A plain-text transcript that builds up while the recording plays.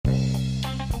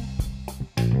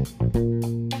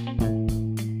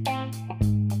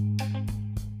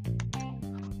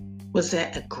Was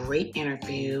that a great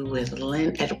interview with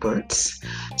Lynn Edwards?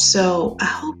 So I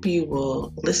hope you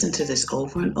will listen to this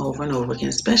over and over and over again,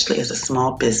 especially as a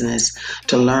small business,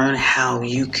 to learn how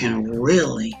you can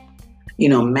really,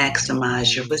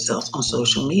 maximize your results on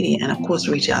social media. And of course,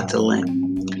 reach out to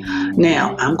Lynn.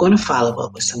 Now, I'm going to follow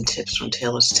up with some tips from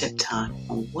Taylor's Tip Time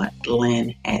on what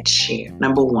Lynn had shared.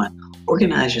 Number one,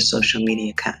 organize your social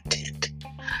media content.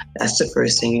 That's the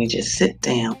first thing. You need to sit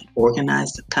down and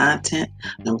organize the content.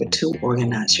 Number two,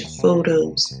 organize your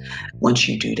photos. Once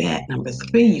you do that, number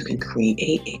three, you can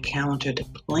create a calendar to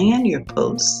plan your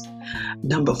posts.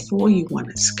 Number four, you want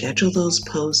to schedule those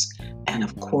posts. And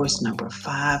of course, number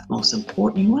five, most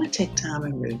important, you want to take time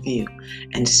and review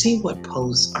and see what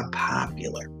posts are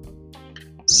popular.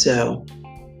 So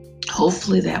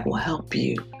hopefully that will help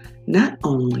you not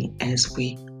only as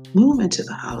we move into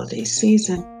the holiday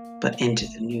season, but into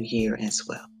the new year as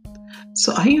well.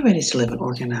 So are you ready to live an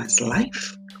organized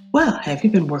life? Well, have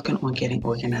you been working on getting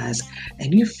organized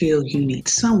and you feel you need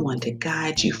someone to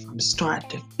guide you from start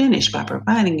to finish by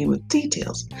providing you with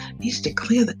details, needs to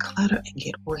clear the clutter and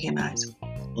get organized?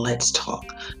 Let's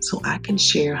talk so I can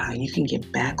share how you can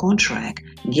get back on track,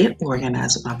 get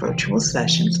organized with my virtual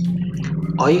sessions.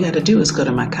 All you got to do is go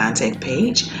to my contact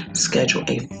page, schedule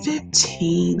a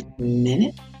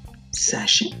 15-minute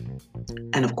session.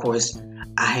 And of course,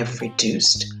 I have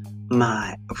reduced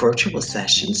my virtual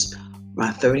sessions, my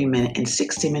 30-minute and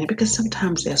 60-minute, because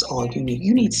sometimes that's all you need.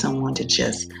 You need someone to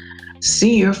just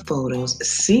see your photos,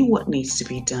 see what needs to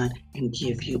be done, and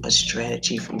give you a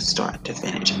strategy from start to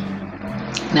finish.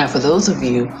 Now, for those of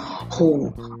you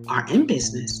who are in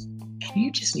business and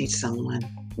you just need someone,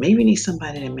 maybe you need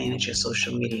somebody to manage your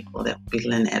social media. Well, that would be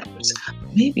Lynn Edwards.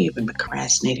 Maybe you've been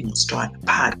procrastinating on starting a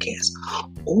podcast,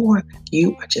 or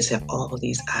you just have all of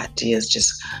these ideas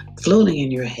just floating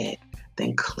in your head.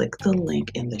 Then click the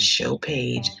link in the show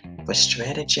page for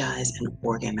Strategize and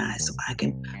Organize so I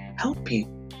can help you,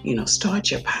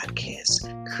 start your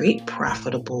podcast, create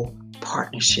profitable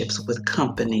partnerships with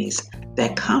companies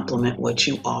that complement what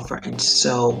you offer, and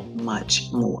so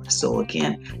much more. So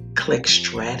again, click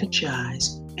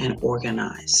Strategize and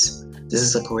Organize. This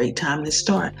is a great time to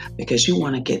start because you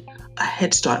want to get a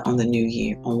head start on the new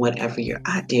year on whatever your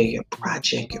idea, your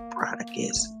project, your product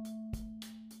is.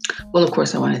 Well, of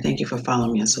course, I want to thank you for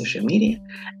following me on social media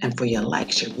and for your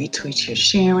likes, your retweets, your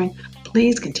sharing.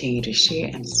 Please continue to share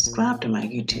and subscribe to my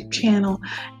YouTube channel,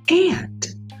 and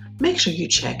make sure you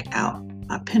check out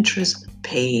my Pinterest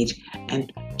page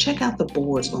and check out the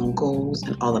boards on goals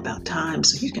and all about time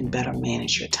so you can better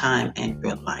manage your time and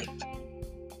your life.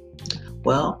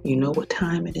 Well, you know what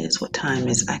time it is.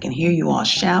 I can hear you all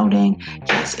shouting.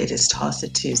 Yes, it is Toss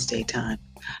It Tuesday time.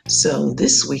 So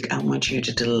this week, I want you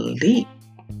to delete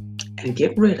and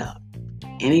get rid of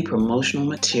any promotional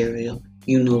material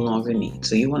you no longer need.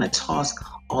 So you want to toss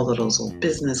all of those old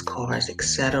business cards,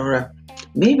 etc.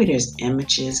 Maybe there's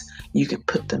images. You can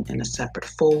put them in a separate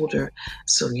folder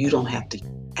so you don't have to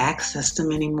access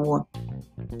them anymore.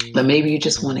 But maybe you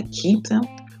just want to keep them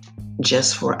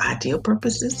just for ideal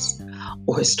purposes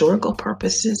or historical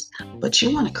purposes, but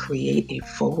you want to create a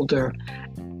folder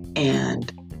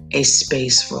and a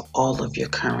space for all of your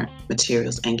current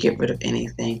materials and get rid of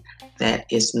anything that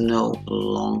is no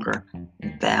longer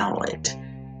valid.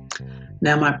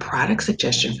 Now, my product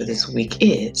suggestion for this week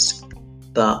is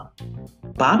the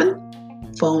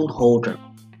Bobbin phone holder.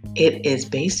 It is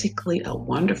basically a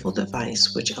wonderful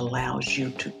device which allows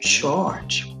you to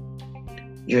charge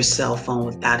your cell phone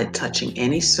without it touching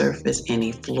any surface,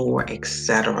 any floor,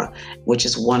 etc., which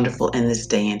is wonderful in this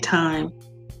day and time.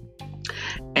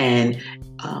 And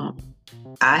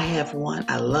I have one.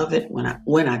 I love it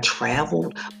when I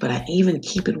traveled, but I even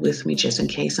keep it with me just in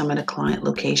case I'm at a client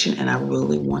location and I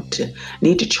really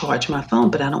need to charge my phone,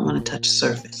 but I don't want to touch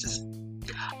surfaces.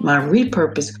 My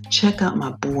repurpose, check out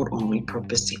my board on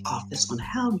Repurpose the Office on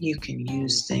how you can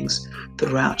use things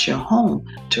throughout your home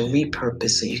to repurpose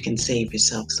so you can save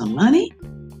yourself some money.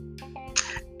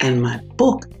 And my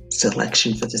book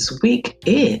selection for this week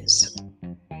is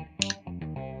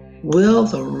Will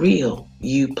the Real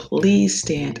You Please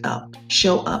Stand Up,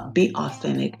 Show Up, Be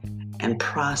Authentic, and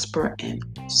Prosper in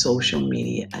Social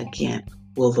Media? Again,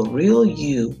 will the real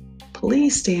you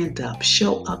please stand up,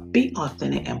 show up, be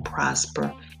authentic, and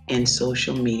prosper in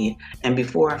social media? And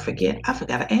before I forget, I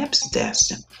forgot an app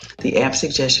suggestion. The app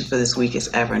suggestion for this week is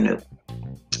Evernote,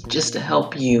 just to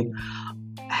help you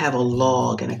have a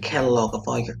log and a catalog of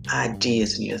all your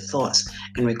ideas and your thoughts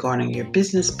in regarding your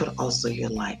business, but also your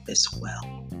life as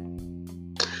well.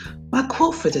 My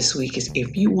quote for this week is,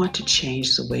 if you want to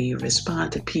change the way you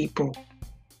respond to people,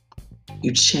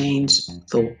 you change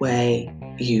the way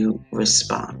you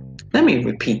respond. Let me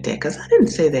repeat that because I didn't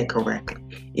say that correctly.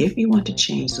 If you want to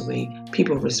change the way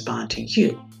people respond to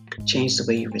you, change the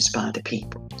way you respond to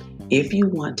people. If you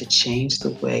want to change the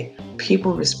way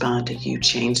people respond to you,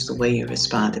 change the way you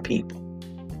respond to people.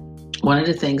 One of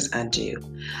the things I do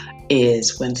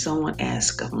is when someone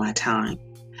asks of my time,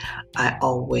 I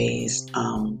always,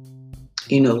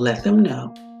 let them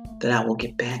know that I will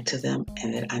get back to them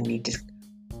and that I need to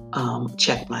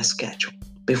check my schedule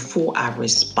before I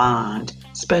respond,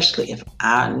 especially if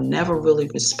I never really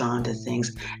respond to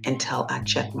things until I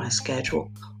check my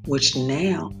schedule, which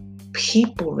now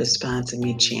people respond to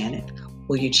me, Janet.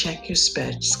 Will you check your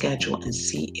schedule and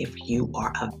see if you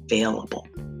are available?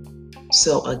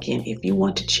 So again, if you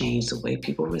want to change the way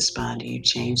people respond to you,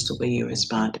 change the way you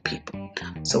respond to people.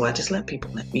 So I just let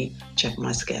me check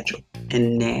my schedule.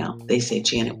 And now they say,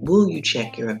 Janet, will you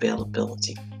check your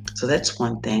availability? So that's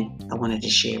one thing I wanted to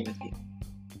share with you.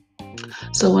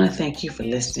 So I want to thank you for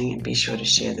listening, and be sure to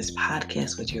share this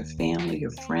podcast with your family,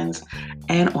 your friends,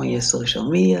 and on your social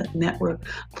media network.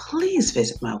 Please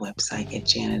visit my website at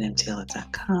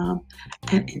janetmtaylor.com.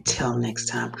 And until next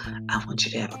time, I want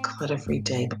you to have a clutter-free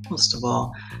day, but most of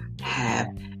all, have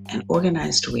an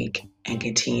organized week and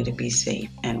continue to be safe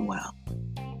and well.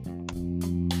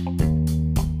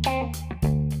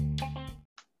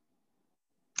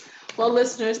 Well,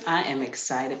 listeners, I am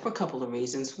excited for a couple of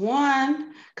reasons.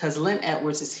 One, because Lynn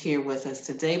Edwards is here with us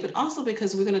today, but also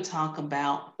because we're going to talk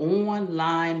about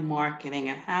online marketing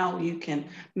and how you can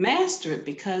master it,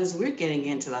 because we're getting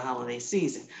into the holiday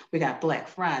season. We got Black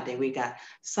Friday, we got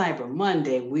Cyber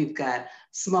Monday, we've got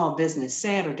Small Business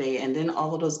Saturday, and then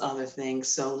all of those other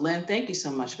things. So, Lynn, thank you so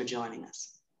much for joining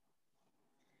us.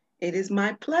 It is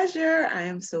my pleasure. I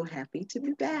am so happy to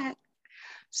be back.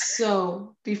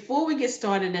 So before we get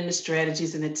started in the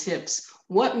strategies and the tips,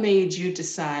 what made you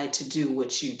decide to do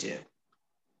what you do?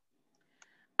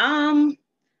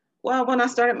 Well, when I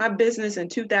started my business in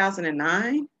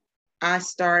 2009, I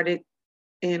started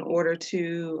in order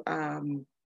to earn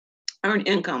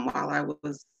income while I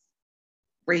was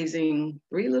raising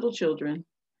 3 little children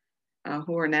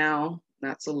who are now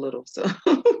not so little. So,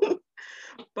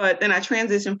 but then I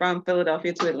transitioned from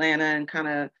Philadelphia to Atlanta and kind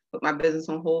of put my business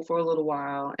on hold for a little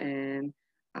while. And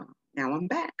now I'm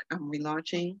back. I'm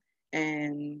relaunching,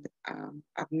 and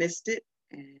I've missed it.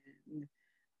 And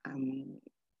I'm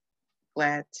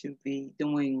glad to be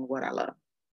doing what I love.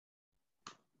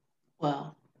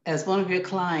 Well, as one of your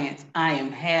clients, I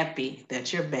am happy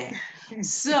that you're back.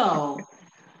 So,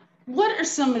 what are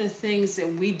some of the things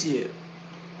that we do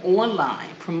online,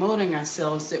 promoting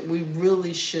ourselves, that we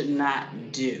really should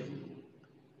not do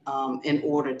in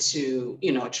order to,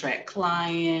 attract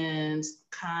clients,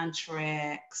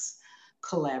 contracts,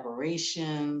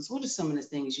 collaborations? What are some of the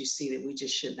things you see that we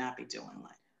just should not be doing?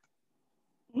 Like,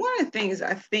 one of the things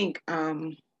I think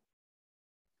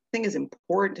is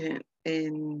important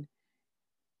in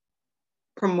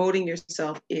promoting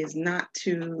yourself is not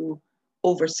to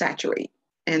oversaturate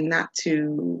and not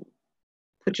to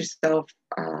put yourself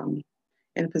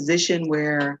in a position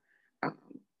where um,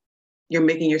 you're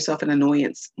making yourself an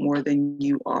annoyance more than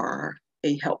you are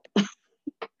a help.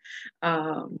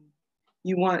 um,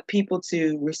 you want people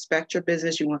to respect your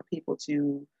business. You want people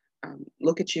to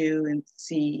look at you and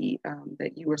see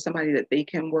that you are somebody that they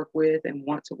can work with and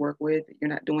want to work with, that you're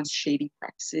not doing shady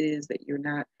practices, that you're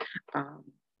not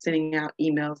sending out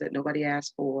emails that nobody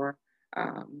asked for.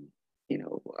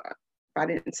 If I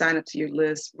didn't sign up to your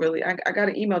list, really, I got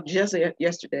an email just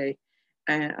yesterday,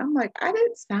 and I'm like, I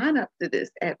didn't sign up to this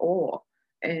at all.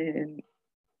 And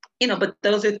but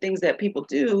those are things that people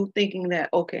do, thinking that,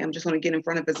 okay, I'm just going to get in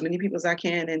front of as many people as I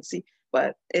can and see.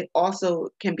 But it also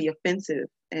can be offensive,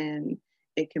 and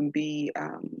it can be,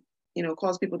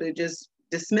 cause people to just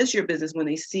dismiss your business when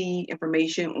they see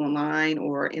information online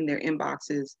or in their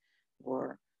inboxes,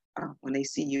 or when they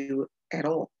see you at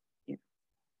all.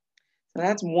 So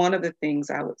that's one of the things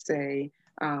I would say,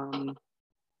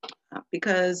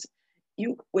 because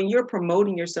when you're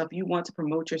promoting yourself, you want to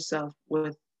promote yourself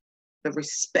with the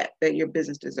respect that your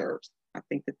business deserves. I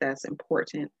think that that's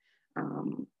important,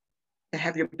 to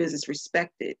have your business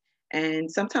respected. And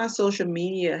sometimes social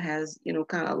media has,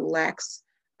 kind of lacks,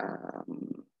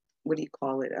 what do you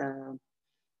call it?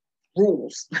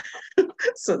 Rules,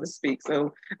 so to speak.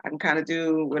 So I can kind of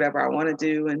do whatever I want to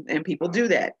do, and people do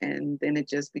that. And then it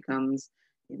just becomes,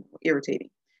 irritating.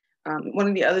 One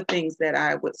of the other things that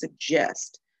I would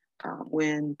suggest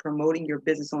when promoting your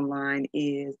business online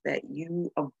is that you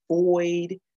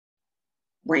avoid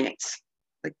rants.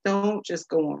 Like, don't just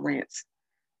go on rants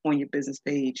on your business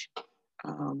page.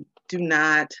 Do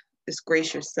not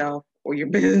disgrace yourself or your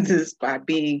business by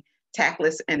being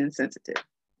tactless and insensitive.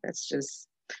 That's just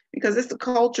because it's the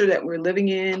culture that we're living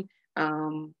in.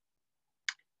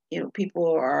 People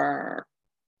are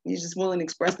just willing to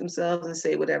express themselves and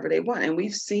say whatever they want. And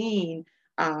we've seen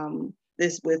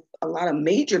this with a lot of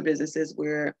major businesses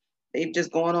where they've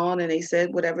just gone on and they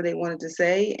said whatever they wanted to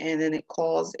say, and then it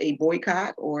caused a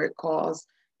boycott or it caused,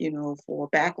 for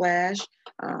backlash.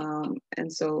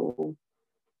 And so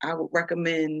I would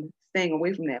recommend staying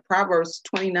away from that. Proverbs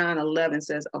 29:11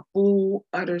 says, "A fool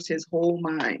utters his whole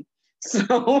mind."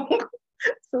 So,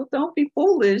 so don't be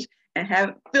foolish and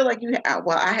feel like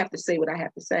I have to say what I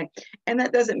have to say. And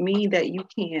that doesn't mean that you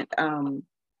can't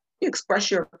express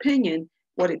your opinion.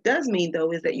 What it does mean,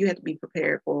 though, is that you have to be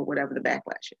prepared for whatever the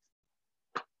backlash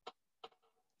is.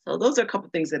 So those are a couple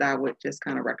of things that I would just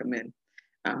kind of recommend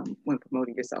when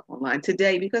promoting yourself online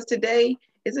today, because today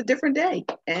is a different day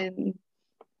and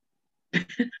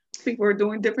people are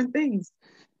doing different things.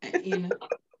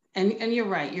 And you're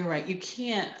right. You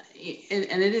can't,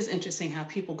 and it is interesting how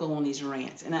people go on these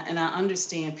rants. And I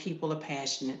understand people are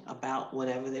passionate about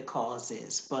whatever their cause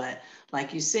is. But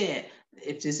like you said,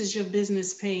 if this is your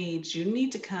business page, you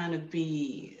need to kind of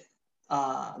be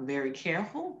very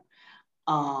careful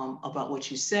about what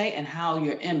you say and how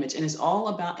your image, and it's all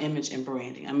about image and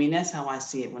branding. I mean, that's how I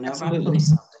see it. Whenever I post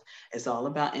something, it's all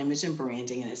about image and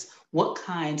branding, and it's what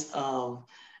kinds of,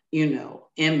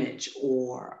 image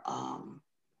or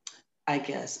I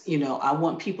guess, I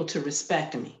want people to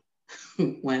respect me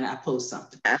when I post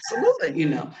something. Absolutely.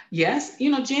 Yes,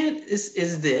 Janet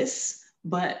is this,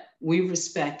 but we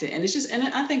respect it. And it's just, and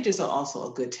I think there's also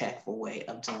a good tactful way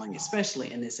of doing it,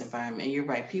 especially in this environment. And you're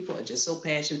right, people are just so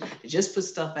passionate to just put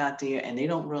stuff out there and they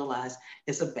don't realize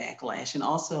it's a backlash. And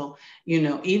also,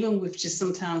 even with just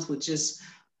sometimes with just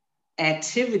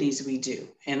activities we do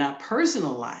in our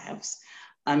personal lives.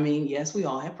 I mean, yes, we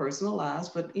all have personal lives,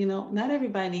 but not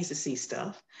everybody needs to see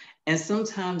stuff, and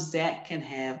sometimes that can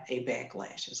have a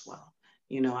backlash as well.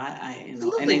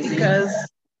 Absolutely, because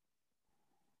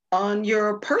on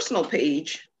your personal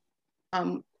page,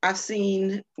 I've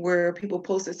seen where people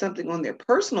posted something on their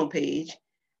personal page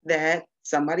that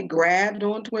somebody grabbed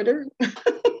on Twitter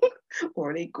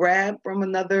or they grabbed from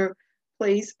another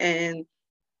place, and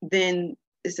then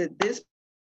it said this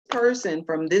person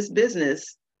from this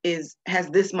business has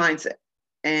this mindset,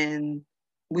 and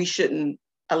we shouldn't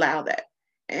allow that.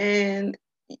 And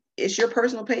it's your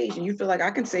personal page, and you feel like I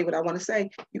can say what I want to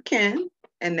say. You can,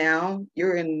 and now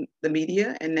you're in the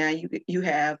media, and now you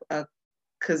have a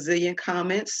gazillion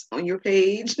comments on your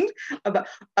page about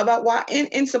why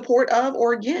in support of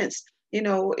or against.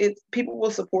 People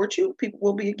will support you, people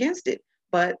will be against it,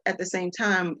 but at the same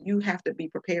time, you have to be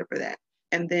prepared for that.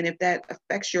 And then if that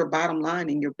affects your bottom line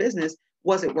in your business,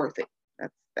 was it worth it?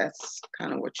 That's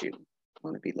kind of what you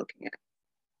want to be looking at.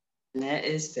 And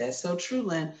that's so true,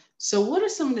 Lynn. So what are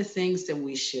some of the things that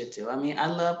we should do? I mean, I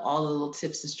love all the little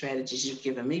tips and strategies you've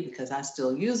given me because I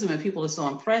still use them and people are so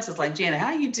impressed. It's like, Janet,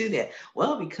 how do you do that?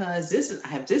 Well, because I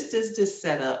have this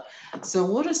set up. So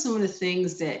what are some of the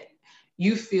things that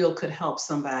you feel could help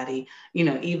somebody,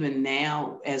 even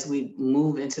now as we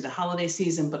move into the holiday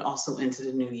season, but also into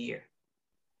the new year?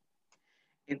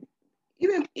 And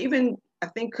even I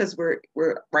think because we're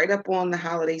right up on the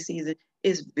holiday season,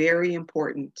 it's very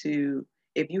important to,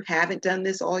 if you haven't done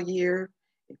this all year,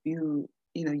 if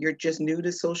you're just new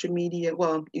to social media,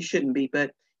 well, you shouldn't be,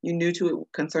 but you're new to it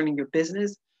concerning your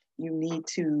business, you need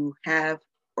to have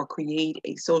or create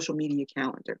a social media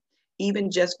calendar, even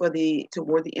just toward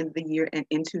the end of the year and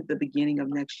into the beginning of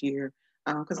next year,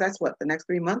 because that's what the next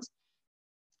 3 months.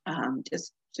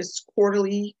 Just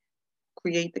quarterly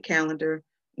create the calendar,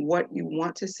 what you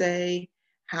want to say,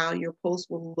 how your post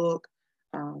will look,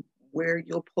 where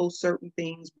you'll post certain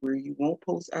things, where you won't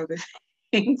post other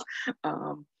things,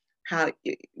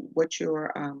 what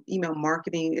your email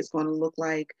marketing is going to look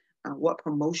like, what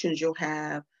promotions you'll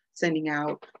have, sending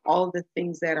out all of the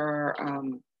things that are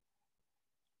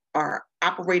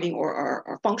operating or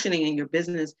are functioning in your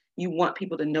business. You want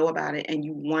people to know about it, and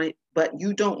you want it, but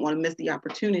you don't want to miss the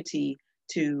opportunity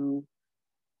to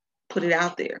put it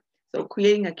out there. So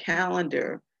creating a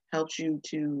calendar helps you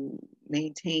to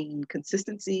maintain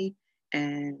consistency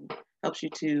and helps you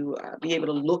to be able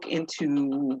to look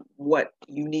into what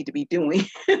you need to be doing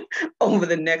over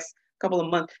the next couple of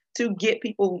months to get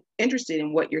people interested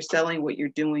in what you're selling, what you're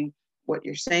doing, what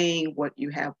you're saying, what you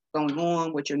have going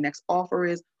on, what your next offer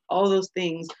is. All those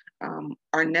things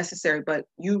are necessary, but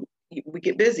we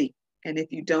get busy. And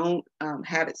if you don't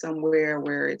have it somewhere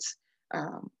where it's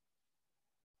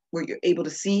where you're able to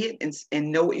see it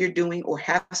and know what you're doing, or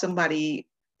have somebody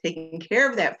taking care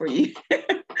of that for you,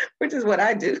 which is what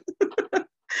I do.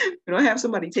 If you don't have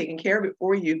somebody taking care of it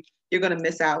for you, you're going to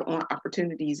miss out on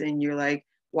opportunities. And you're like,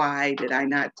 why did I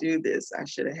not do this? I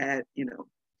should have had,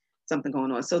 something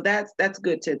going on. So that's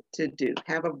good to do.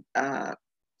 Have a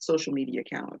social media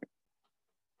calendar.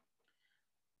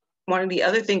 One of the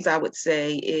other things I would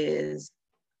say is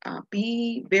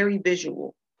be very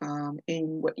visual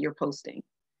in what you're posting.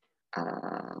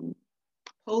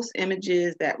 Post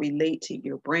images that relate to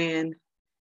your brand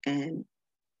and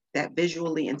that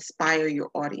visually inspire your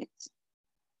audience.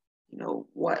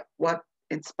 What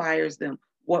inspires them,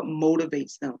 what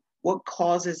motivates them, what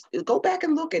causes, go back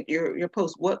and look at your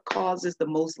post, what causes the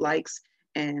most likes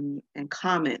and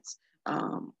comments,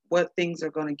 what things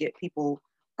are going to get people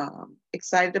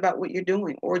excited about what you're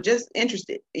doing, or just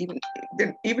interested. Even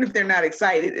if they're not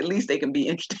excited, at least they can be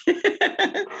interested.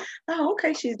 Oh,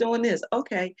 okay, she's doing this.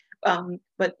 Okay,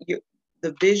 but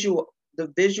the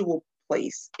visual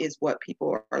place is what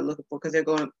people are looking for, because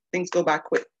things go by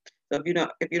quick. So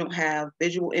if you don't have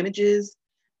visual images,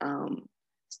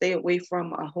 stay away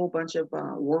from a whole bunch of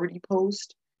wordy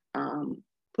posts.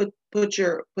 Put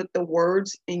the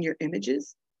words in your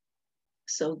images,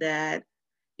 so that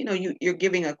you're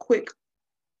giving a quick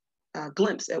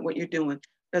glimpse at what you're doing,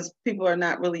 because people are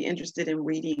not really interested in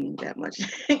reading that much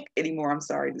anymore. I'm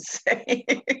sorry to say.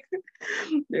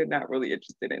 They're not really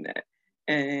interested in that.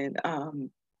 And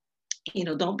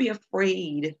don't be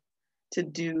afraid to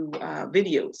do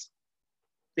videos.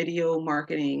 Video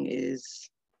marketing is,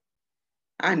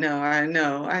 I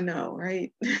know,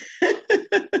 right?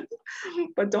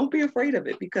 But don't be afraid of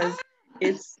it, because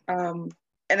it's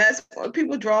and that's what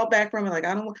people draw back from it. Like,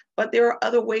 I don't want, but there are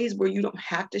other ways where you don't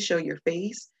have to show your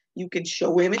face. You can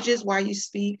show images while you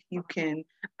speak. You can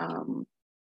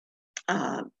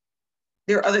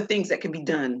there are other things that can be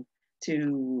done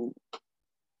to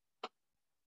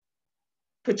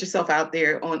put yourself out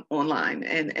there online,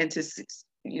 and to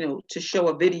show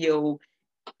a video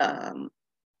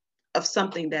of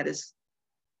something that is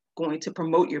going to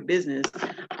promote your business.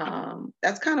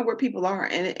 That's kind of where people are.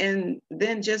 And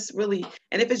then just really,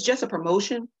 and if it's just a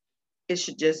promotion, it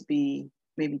should just be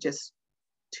maybe just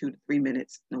 2 to 3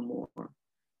 minutes, no more,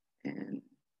 and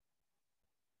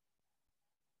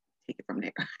take it from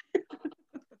there.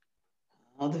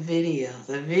 Oh, the video.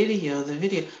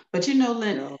 But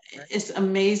Lynn, it's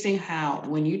amazing how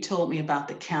when you told me about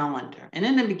the calendar, and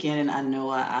in the beginning, I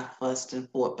know I fussed and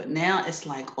fought, but now it's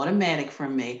like automatic for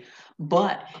me.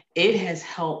 But it has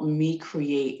helped me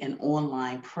create an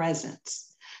online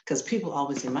presence, because people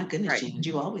always say, my goodness, right, James,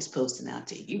 you always posting out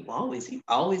there. You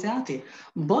always out there.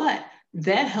 But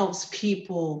that helps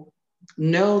people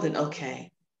know that,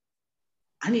 okay,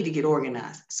 I need to get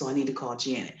organized, so I need to call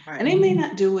Janet. Right. And they may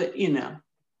not do it, it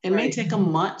right, may take a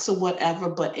month or whatever,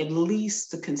 but at least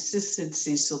the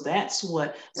consistency. So that's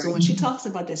what, so right, when she talks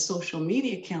about that social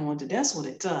media calendar, that's what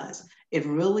it does. It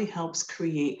really helps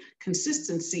create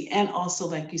consistency. And also,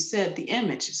 like you said, the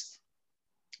images.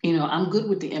 I'm good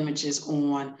with the images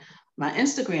on my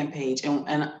Instagram page.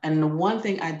 And the one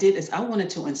thing I did is I wanted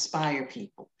to inspire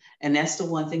people. And that's the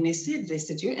one thing they said. They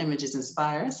said, your images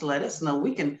inspire us. Let us know.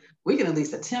 We can at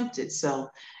least attempt it.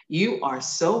 So you are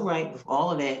so right with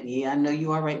all of that. Yeah, I know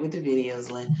you are right with the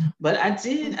videos, Lynn. But I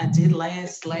did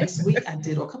last week,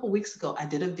 or a couple of weeks ago, I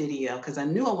did a video, because I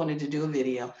knew I wanted to do a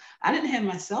video. I didn't have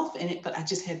myself in it, but I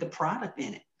just had the product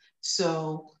in it.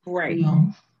 So, right,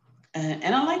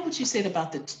 and I like what you said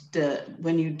about the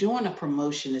when you're doing a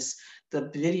promotion, is the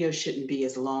video shouldn't be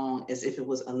as long as if it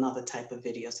was another type of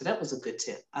video. So that was a good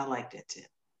tip. I like that tip.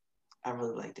 I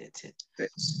really like that tip. Good.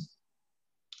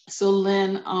 So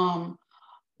Lynn,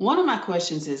 one of my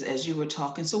questions is, as you were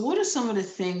talking, so what are some of the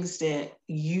things that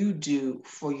you do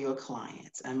for your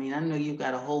clients? I mean, I know you've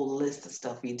got a whole list of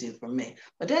stuff you do for me,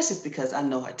 but that's just because I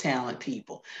know how talented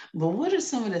people. But what are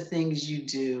some of the things you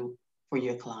do for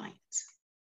your clients?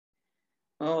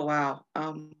 Oh, wow.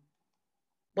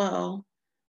 Well,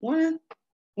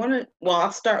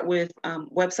 I'll start with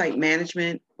website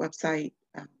management, website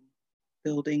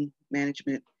building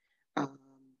management,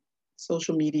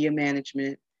 social media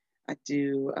management. I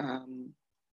do,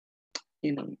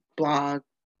 blog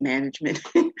management.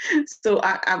 So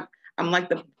I'm like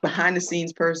the behind the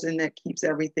scenes person that keeps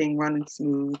everything running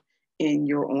smooth in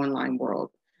your online world.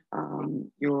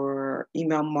 Your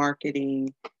email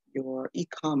marketing, your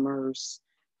e-commerce.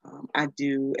 I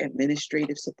do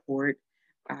administrative support.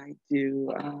 I do,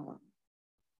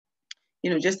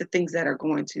 just the things that are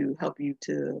going to help you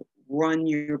to run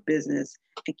your business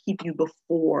and keep you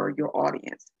before your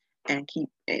audience. and keep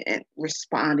and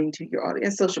responding to your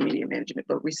audience, social media management,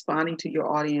 but responding to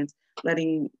your audience,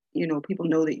 letting people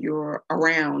know that you're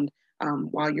around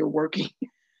while you're working,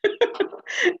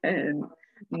 and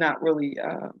not really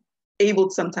able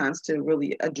sometimes to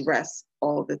really address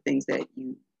all the things that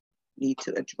you need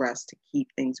to address to keep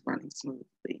things running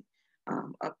smoothly.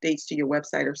 Updates to your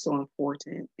website are so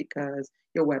important because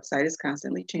your website is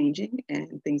constantly changing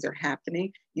and things are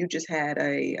happening. You just had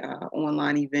a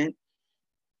online event,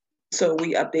 so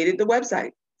we updated the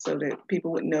website so that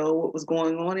people would know what was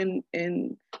going on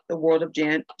in the world of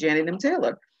Janet M.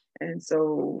 Taylor. And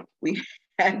so we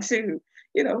had to,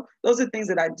 those are things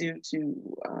that I do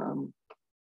to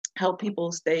help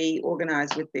people stay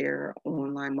organized with their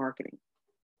online marketing.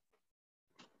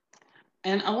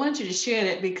 And I wanted you to share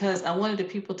that because I wanted the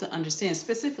people to understand,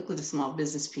 specifically the small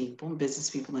business people and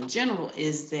business people in general,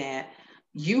 is that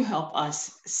you help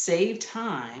us save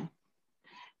time.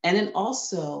 And then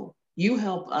also you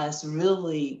help us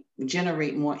really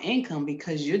generate more income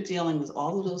because you're dealing with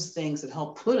all of those things that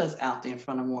help put us out there in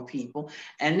front of more people.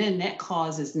 And then that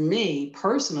causes me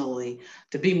personally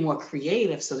to be more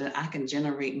creative so that I can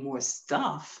generate more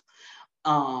stuff,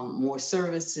 more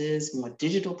services, more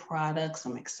digital products.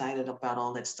 I'm excited about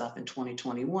all that stuff in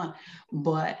 2021.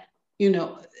 But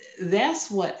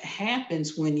that's what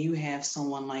happens when you have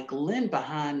someone like Lynn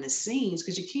behind the scenes,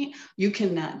 because you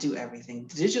cannot do everything.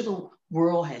 The digital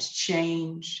world has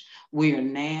changed. We are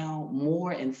now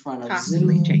more in front of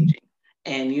Constantly Zoom. Changing.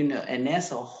 And and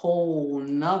that's a whole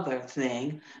nother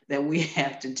thing that we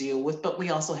have to deal with, but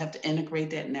we also have to integrate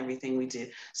that in everything we do.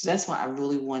 So that's why I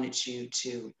really wanted you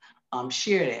to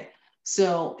share that.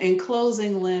 So in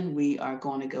closing, Lynn, we are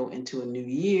going to go into a new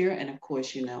year. And of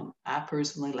course, I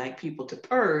personally like people to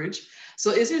purge. So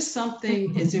is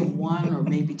there one or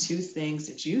maybe two things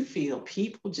that you feel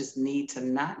people just need to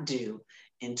not do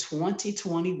in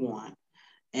 2021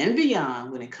 and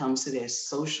beyond when it comes to their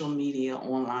social media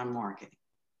online marketing?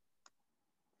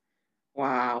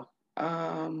 Wow.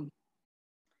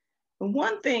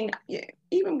 One thing,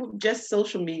 even with just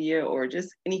social media or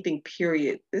just anything,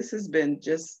 period, this has been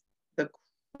just the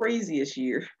craziest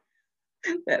year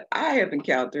that I have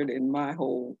encountered in my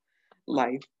whole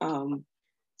life.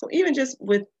 So even just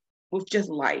with just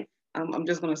life, I'm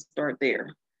just going to start there.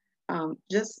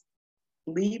 Just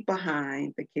leave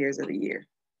behind the cares of the year.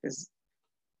 Just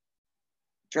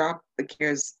drop the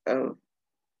cares of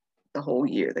the whole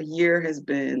year. The year has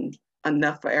been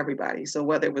enough for everybody. So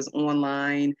whether it was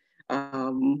online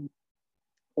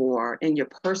or in your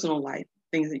personal life,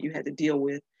 things that you had to deal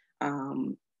with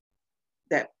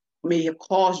that may have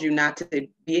caused you not to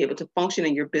be able to function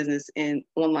in your business and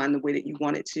online the way that you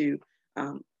wanted to,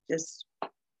 just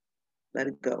let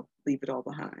it go, leave it all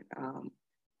behind.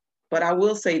 But I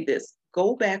will say this,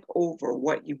 go back over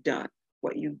what you've done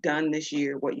this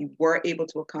year, what you were able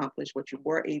to accomplish, what you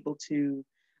were able to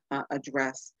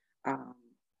address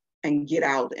and get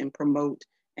out and promote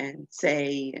and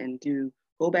say and do.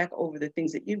 Go back over the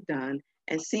things that you've done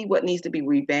and see what needs to be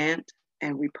revamped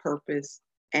and repurposed,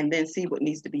 and then see what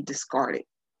needs to be discarded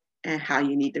and how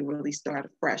you need to really start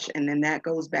afresh. And then that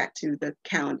goes back to the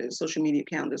calendar, social media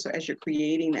calendar. So as you're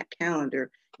creating that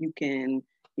calendar, you can,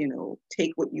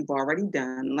 take what you've already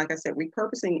done. Like I said,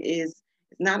 repurposing is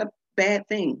not a bad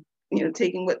thing.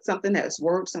 Taking something that's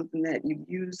worked, something that you've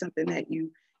used, something that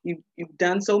you've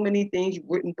done so many things, you've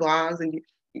written blogs, and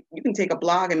you can take a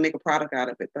blog and make a product out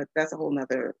of it, but that's a whole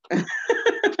nother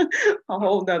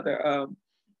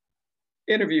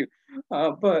interview.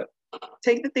 But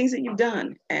take the things that you've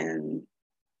done and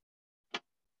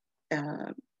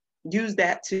use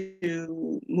that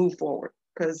to move forward.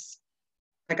 Because,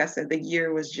 like I said, the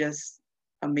year was just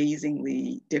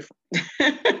amazingly different.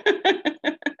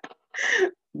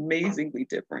 Amazingly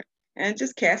different. And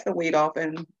just cast the weight off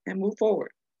and move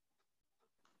forward.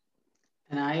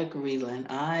 And I agree, Lynn.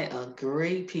 I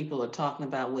agree. People are talking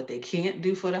about what they can't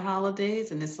do for the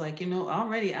holidays. And it's like,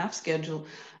 already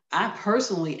I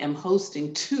personally am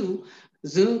hosting 2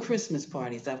 Zoom Christmas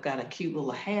parties. I've got a cute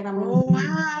little hat I'm Oh,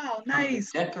 wow,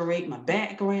 nice. Decorate my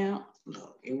background.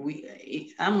 Look,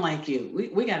 I'm like you.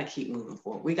 We got to keep moving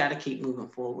forward. We got to keep moving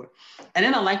forward. And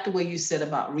then I like the way you said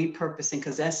about repurposing,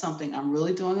 because that's something I'm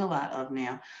really doing a lot of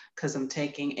now. Because I'm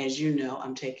taking, as you know,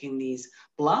 I'm taking these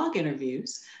blog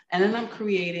interviews, and then I'm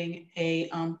creating a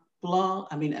I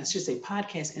should say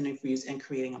podcast interviews and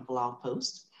creating a blog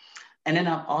post. And then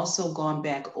I've also gone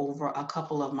back over a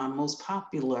couple of my most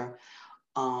popular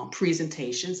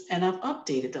presentations, and I've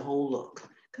updated the whole look.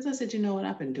 Because I said, what,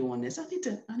 I've been doing this. I need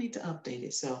to update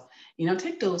it. So,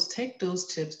 take those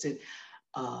tips that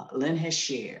Lynn has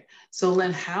shared. So,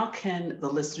 Lynn, how can the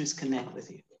listeners connect with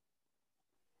you?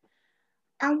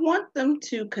 I want them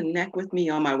to connect with me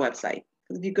on my website.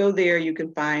 If you go there, you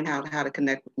can find how to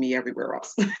connect with me everywhere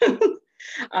else.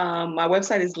 My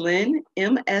website is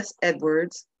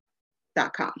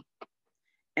lynnmsedwards.com.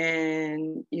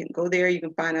 And you can go there, you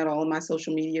can find out all of my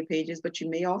social media pages, but you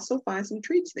may also find some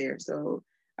treats there. So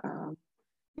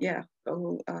yeah,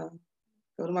 go to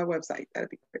my website.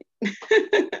 That'd be great.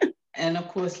 And of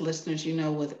course, listeners,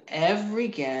 with every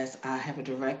guest, I have a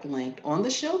direct link on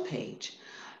the show page.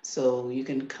 So you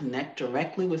can connect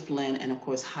directly with Lynn and, of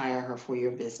course, hire her for your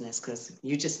business because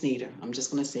you just need her. I'm just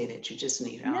going to say that you just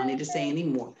need her. I don't need to say any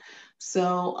more.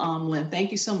 So, Lynn, thank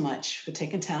you so much for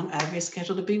taking time out of your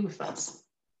schedule to be with us.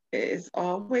 It's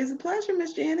always a pleasure,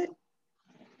 Miss Janet.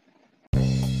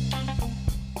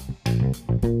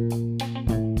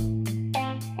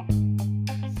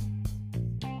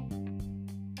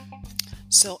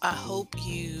 So I hope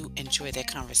you enjoyed that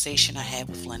conversation I had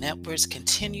with Lynn Edwards.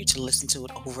 Continue to listen to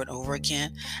it over and over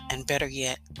again, and better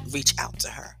yet, reach out to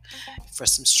her for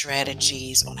some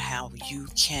strategies on how you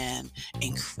can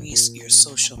increase your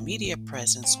social media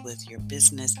presence with your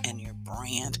business and your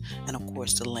brand. And of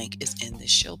course, the link is in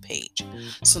this show page.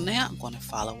 So now I'm going to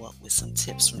follow up with some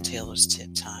tips from Taylor's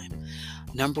Tip Time.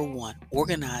 Number one,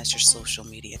 organize your social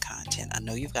media content. I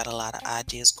know you've got a lot of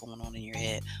ideas going on in your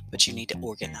head, but you need to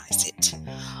organize it.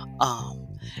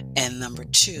 And number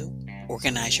two,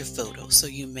 organize your photos. So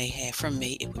you may have, from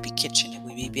me, it would be kitchen, it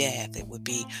would be bath, it would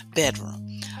be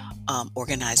bedroom.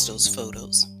 Organize those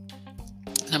photos.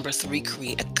 Number three,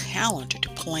 create a calendar to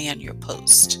plan your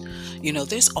post.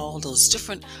 There's all those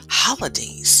different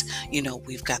holidays.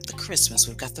 We've got the Christmas,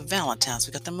 we've got the Valentine's,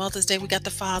 we've got the Mother's Day, we've got the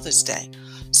Father's Day.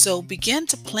 So begin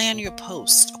to plan your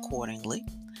post accordingly.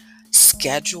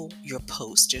 Schedule your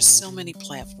post. There's so many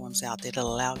platforms out there that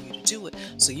allow you to do it.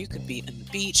 So you could be on the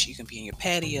beach, you can be in your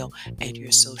patio, and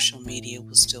your social media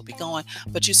will still be going,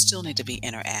 but you still need to be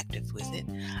interactive with it.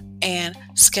 And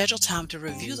schedule time to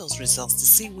review those results to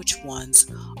see which ones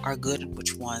are good and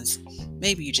which ones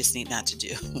maybe you just need not to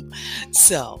do.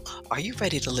 So, are you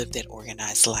ready to live that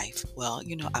organized life? Well,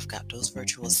 I've got those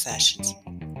virtual sessions.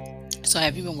 So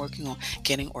have you been working on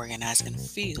getting organized and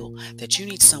feel that you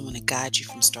need someone to guide you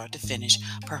from start to finish,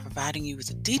 providing you with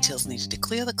the details needed to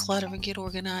clear the clutter and get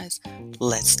organized?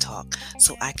 Let's talk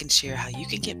so I can share how you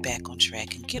can get back on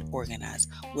track and get organized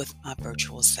with my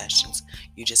virtual sessions.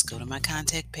 You just go to my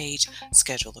contact page,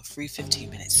 schedule a free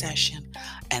 15-minute session,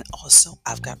 and also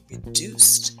I've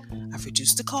reduced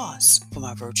the cost for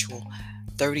my virtual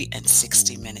 30 and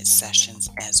 60-minute sessions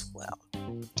as well.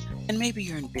 And maybe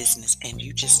you're in business and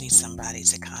you just need somebody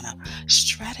to kind of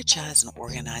strategize and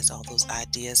organize all those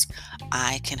ideas.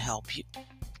 I can help you.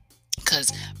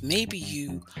 Because maybe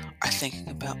you are thinking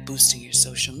about boosting your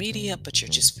social media, but you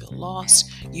just feel lost.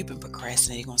 You've been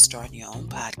procrastinating on starting your own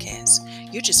podcast.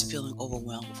 You're just feeling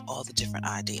overwhelmed with all the different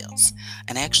ideas.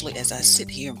 And actually, as I sit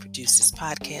here and produce this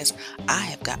podcast, I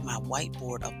have got my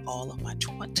whiteboard of all of my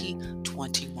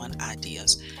 2021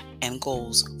 ideas and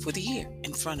goals for the year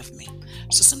in front of me.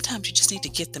 So sometimes you just need to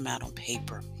get them out on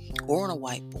paper or on a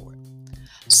whiteboard.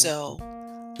 So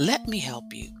let me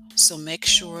help you. So make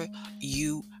sure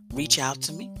you reach out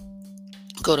to me.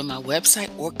 Go to my website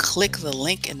or click the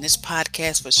link in this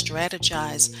podcast for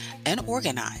Strategize and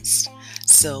Organize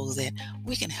so that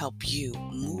we can help you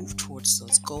move towards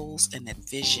those goals and that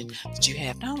vision that you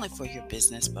have, not only for your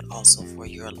business, but also for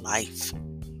your life.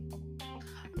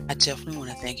 I definitely want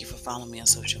to thank you for following me on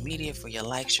social media, for your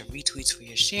likes, your retweets, for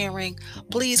your sharing.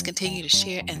 Please continue to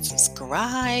share and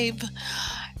subscribe.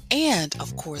 And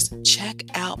of course, check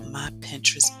out my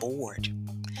Pinterest board.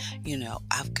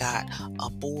 I've got a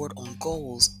board on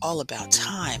goals all about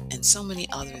time and so many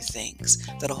other things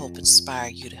that'll help inspire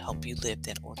you to help you live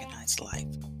that organized life.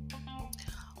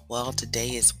 Well, today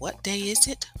is, what day is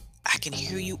it? I can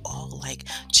hear you all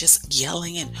just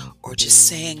yelling or just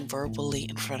saying verbally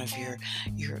in front of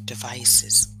your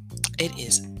devices. It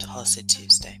is Toss It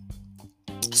Tuesday.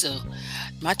 So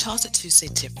my Toss It Tuesday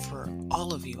tip for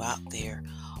all of you out there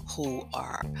who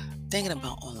are thinking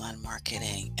about online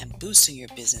marketing and boosting your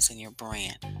business and your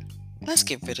brand, let's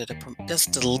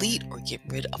delete or get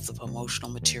rid of the promotional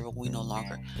material we no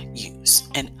longer use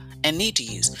and need to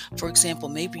use. For example,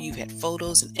 maybe you've had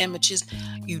photos and images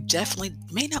you definitely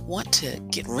may not want to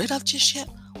get rid of just yet.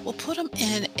 Well, put them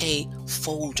in a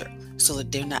folder so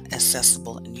that they're not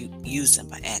accessible and you use them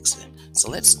by accident. So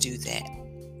let's do that.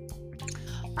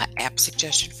 My app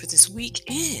suggestion for this week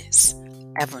is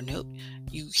Evernote.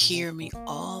 You hear me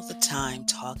all the time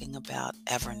talking about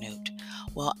Evernote.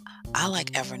 Well, I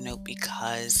like Evernote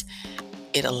because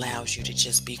it allows you to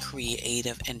just be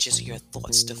creative and just your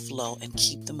thoughts to flow and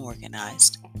keep them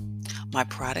organized. My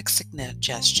product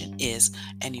suggestion is,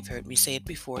 and you've heard me say it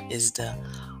before, is the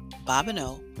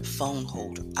Bobino phone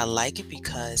holder. I like it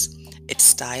because it's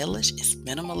stylish, it's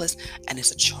minimalist, and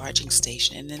it's a charging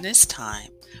station. And in this time,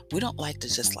 we don't like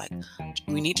to just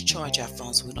we need to charge our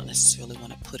phones. We don't necessarily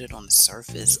want to put it on the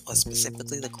surface or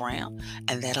specifically the ground.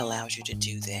 And that allows you to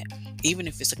do that, even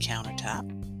if it's a countertop.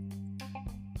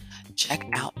 Check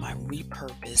out my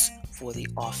repurpose for the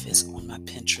office on my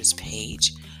Pinterest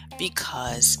page,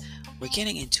 because we're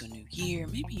getting into a new year.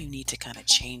 Maybe you need to kind of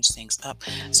change things up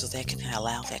so that can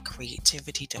allow that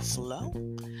creativity to flow.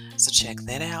 So check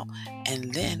that out.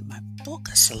 And then my book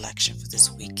selection for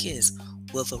this week is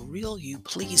Will the Real You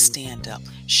Please Stand Up,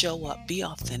 Show Up, Be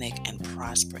Authentic, and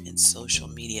Prosper in Social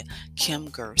Media, Kim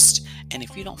Gerst. And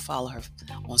if you don't follow her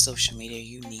on social media,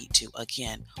 you need to.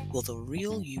 Again, Will the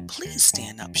Real You Please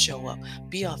Stand Up, Show Up,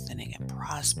 Be Authentic, and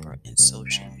Prosper in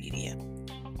Social Media.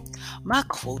 My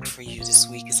quote for you this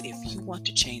week is, if you want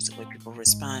to change the way people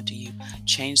respond to you,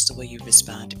 change the way you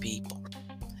respond to people.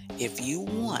 If you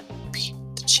want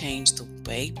to change the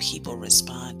way people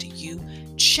respond to you,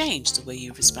 change the way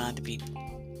you respond to people.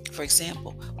 For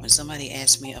example, when somebody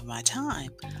asks me of my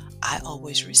time, I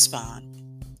always respond,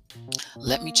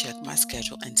 let me check my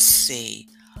schedule and see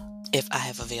if I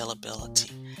have availability.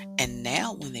 And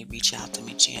now when they reach out to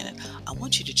me, Janet, I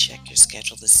want you to check your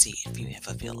schedule to see if you have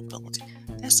availability.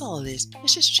 That's all it is.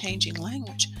 It's just changing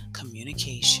language,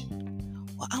 communication.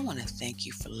 Well, I want to thank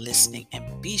you for listening,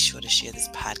 and be sure to share this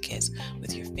podcast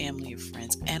with your family, your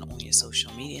friends, and on your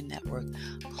social media network.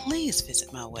 Please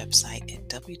visit my website at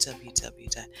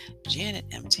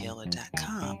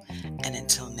www.janetmtaylor.com. And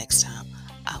until next time,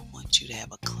 I want you to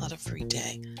have a clutter-free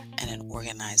day and an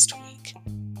organized week.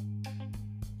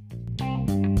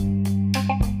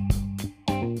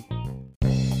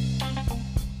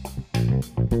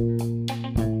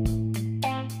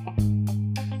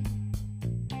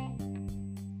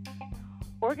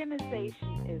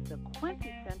 Organization is a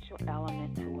quintessential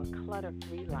element to a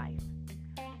clutter-free life.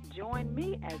 Join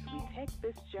me as we take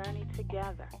this journey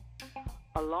together.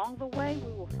 Along the way,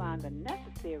 we will find the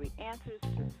necessary answers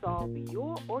to solve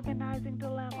your organizing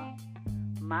dilemma.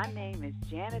 My name is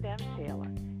Janet M.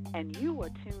 Taylor, and you are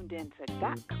tuned in to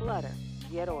Got Clutter,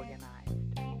 Get Organized.